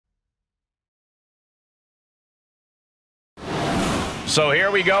So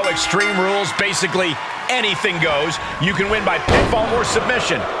here we go, Extreme Rules. Basically, anything goes. You can win by pinfall or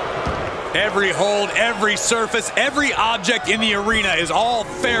submission. Every hold, every surface, every object in the arena is all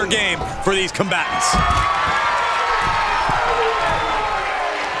fair game for these combatants.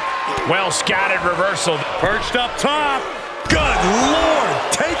 Well scattered reversal. Perched up top. Good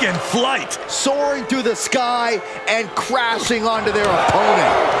Lord, taking flight. Soaring through the sky and crashing onto their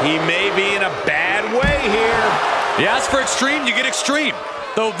opponent. He may be in a bad way here. You ask for extreme, you get extreme.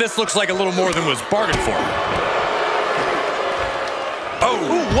 Though this looks like a little more than was bargained for. Oh,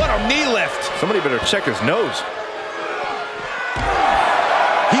 ooh, what a knee lift. Somebody better check his nose.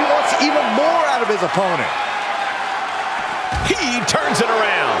 He wants even more out of his opponent. He turns it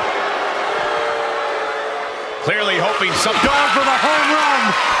around. Clearly hoping something. Going for the home run.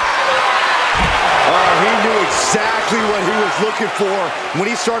 Oh, he knew exactly what he was looking for when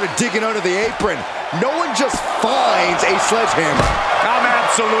he started digging under the apron. No one just finds a sledgehammer. I'm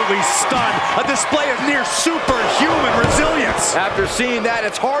absolutely stunned. A display of near superhuman resilience. After seeing that,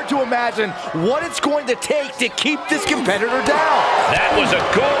 it's hard to imagine what it's going to take to keep this competitor down. That was a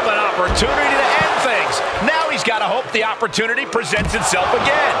golden opportunity to end things. Now he's got to hope the opportunity presents itself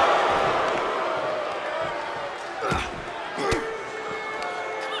again.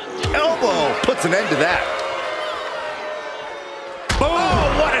 Elbow puts an end to that. Boom!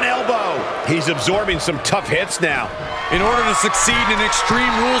 Oh, what an elbow! He's absorbing some tough hits now. In order to succeed in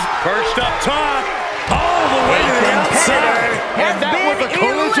Extreme Rules, perched up top, all the way to the outside. And that was a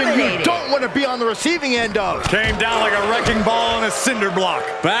collision you don't want to be on the receiving end of. Came down like a wrecking ball on a cinder block.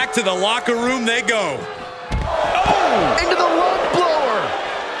 Back to the locker room they go. Oh! Into the lung blower.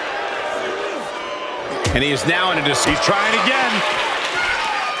 And he is now in a He's trying again.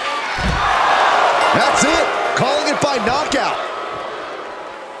 That's it. Calling it by knockout.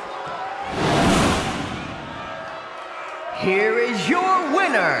 Here is your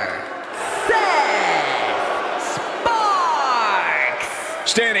winner, Seth Sparks.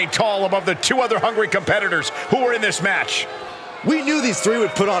 standing tall above the two other hungry competitors who were in this match. We knew these three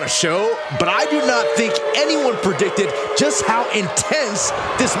would put on a show, but I do not think anyone predicted just how intense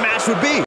this match would be.